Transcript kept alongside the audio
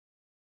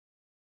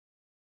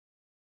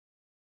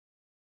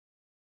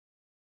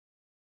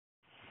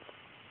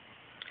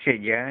Hey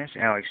guys,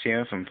 Alex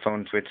here from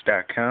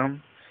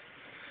PhoneFritz.com.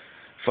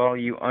 For all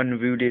you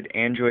unrooted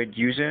Android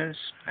users,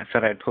 I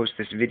thought I'd post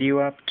this video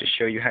up to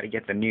show you how to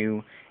get the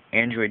new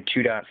Android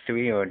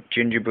 2.3 or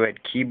Gingerbread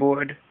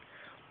keyboard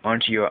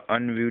onto your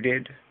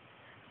unrooted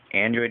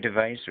Android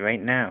device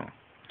right now.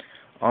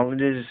 All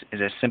it is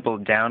a simple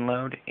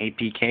download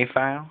APK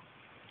file,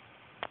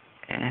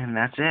 and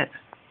that's it.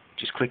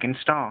 Just click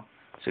install.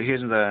 So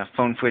here's the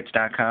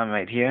PhoneFritz.com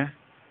right here.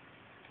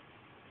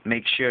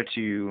 Make sure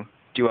to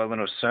do our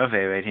little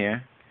survey right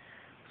here.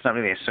 It's not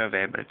really a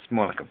survey, but it's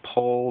more like a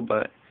poll,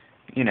 but,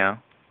 you know.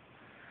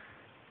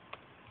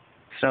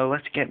 So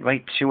let's get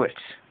right to it.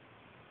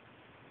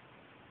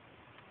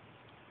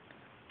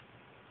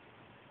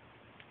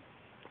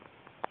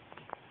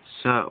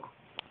 So,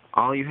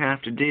 all you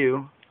have to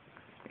do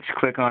is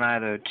click on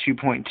either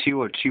 2.2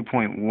 or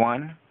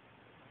 2.1,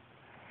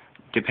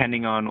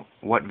 depending on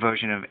what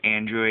version of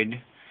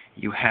Android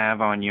you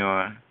have on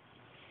your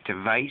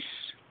device.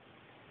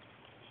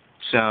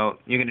 So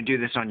you're going to do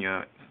this on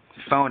your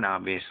phone,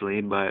 obviously,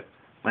 but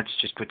let's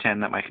just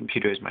pretend that my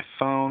computer is my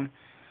phone.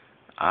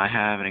 I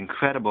have an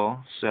Incredible,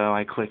 so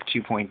I click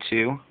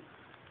 2.2.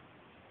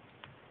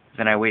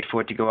 Then I wait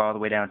for it to go all the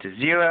way down to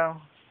 0,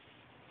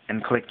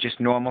 and click just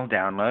normal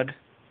download.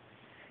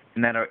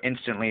 And that'll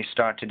instantly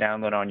start to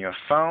download on your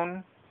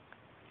phone.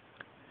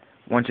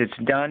 Once it's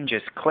done,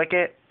 just click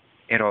it.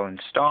 It'll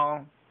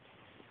install.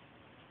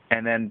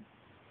 And then,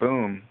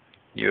 boom.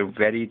 You're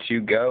ready to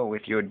go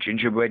with your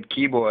Gingerbread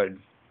keyboard.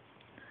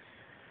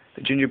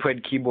 The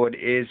Gingerbread keyboard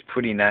is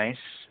pretty nice.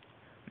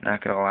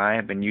 Not gonna lie,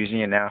 I've been using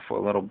it now for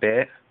a little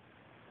bit.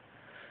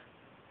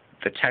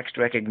 The text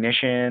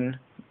recognition,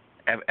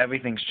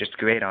 everything's just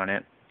great on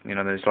it. You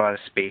know, there's a lot of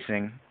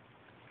spacing.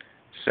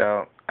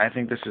 So I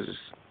think this is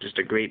just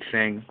a great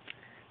thing,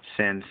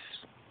 since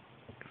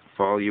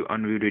for all you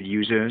unrooted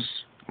users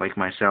like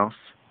myself,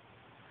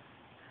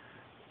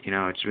 you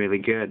know, it's really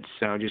good.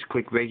 So just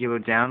click regular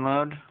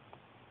download.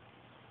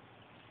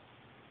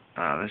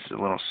 This is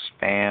a little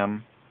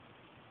spam,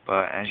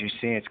 but as you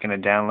see, it's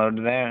going to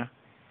download there,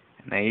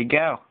 and there you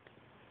go.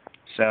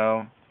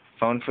 So,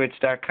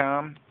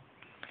 PhoneFritz.com,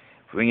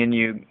 bringing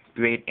you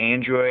great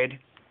Android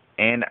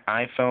and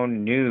iPhone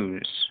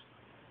news.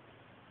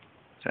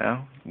 So,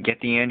 get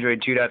the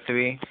Android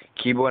 2.3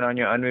 keyboard on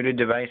your unrooted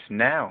device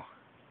now.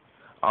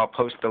 I'll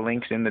post the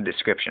links in the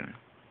description.